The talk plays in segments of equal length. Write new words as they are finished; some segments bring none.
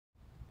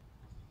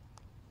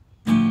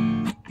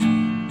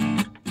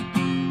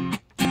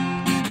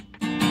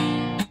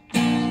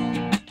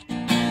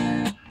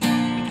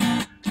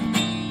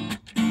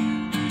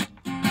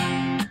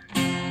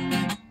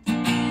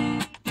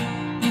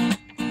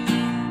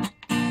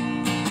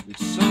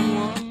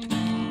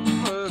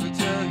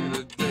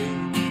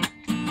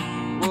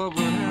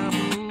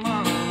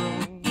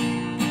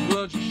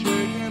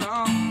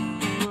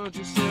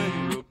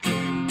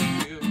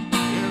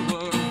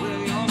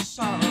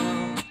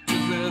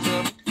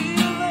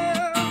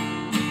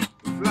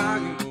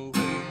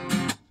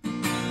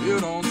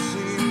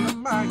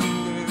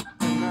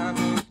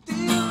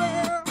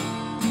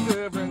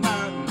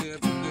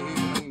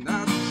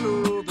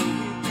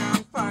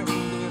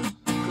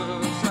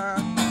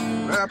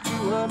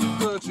up,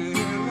 put you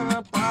in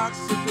a box.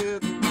 It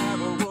didn't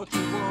matter what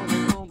you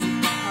wanted, only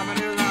how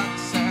many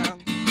locks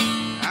and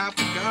I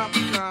forgot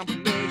the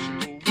combination.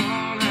 The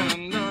one and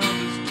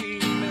another's key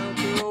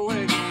melted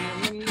away in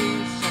the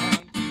new sun.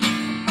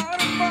 I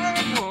don't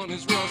find one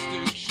is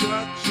rusted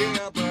shut,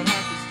 yeah, but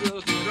I can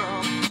still get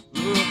off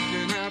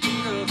looking at the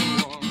other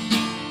one.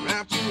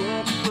 Wrapped you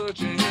up, put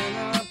you in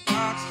a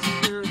box.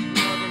 Here's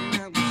another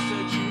man that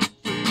set you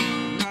free,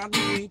 but not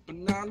me, but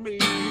not me.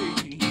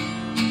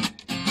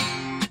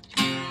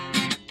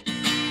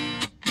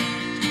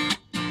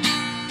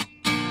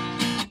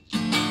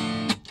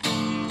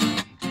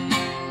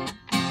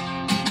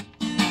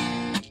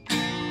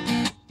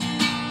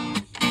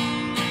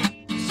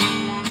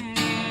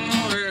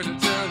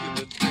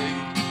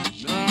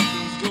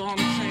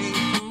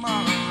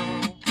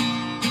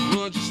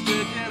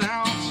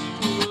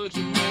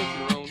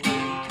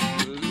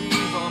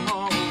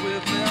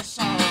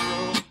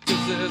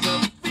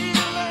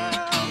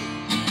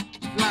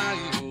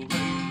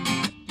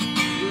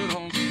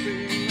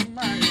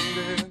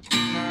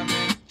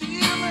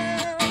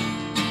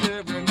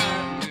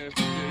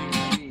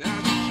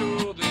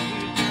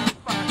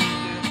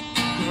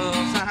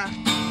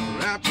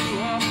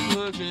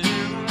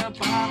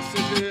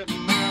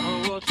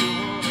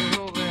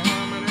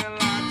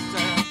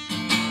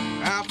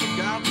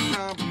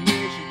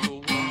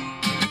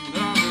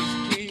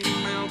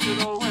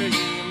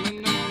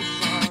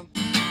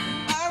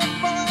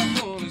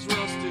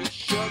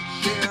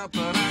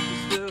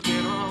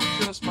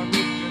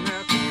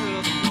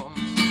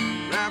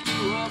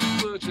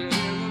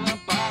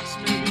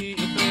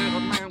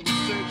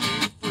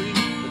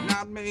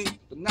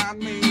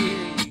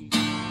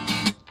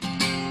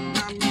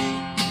 Not me,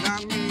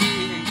 not me, not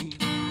me.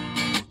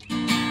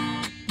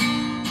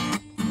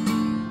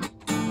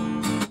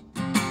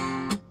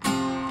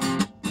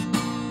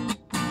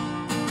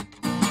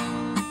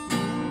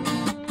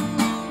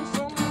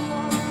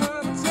 Someone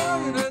to tell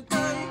you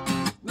today,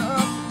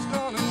 nothing's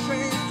gonna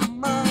change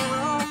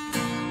tomorrow.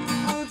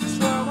 Would you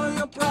swallow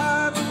your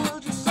pride or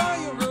would you say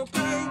you're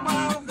okay?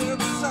 While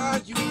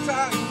inside you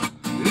tight,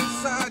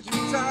 inside you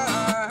tight.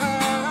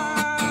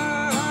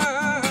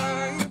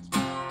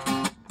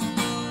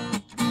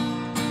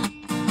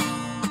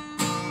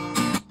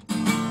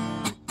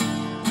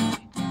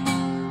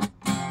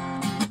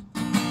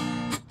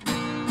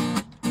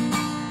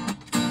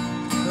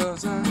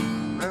 I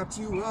wrapped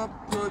you up,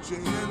 put you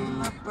in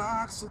that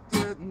box. It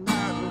didn't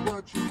matter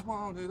what you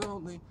wanted,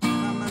 only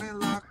how many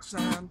locks.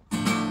 And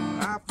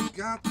I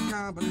forgot the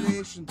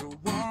combination. The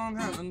one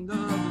and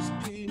another's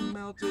key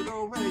melted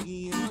away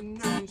in the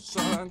noon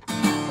sun.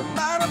 The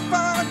light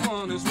of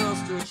one is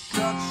rusted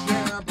shut,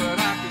 yeah, but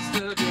I can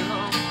still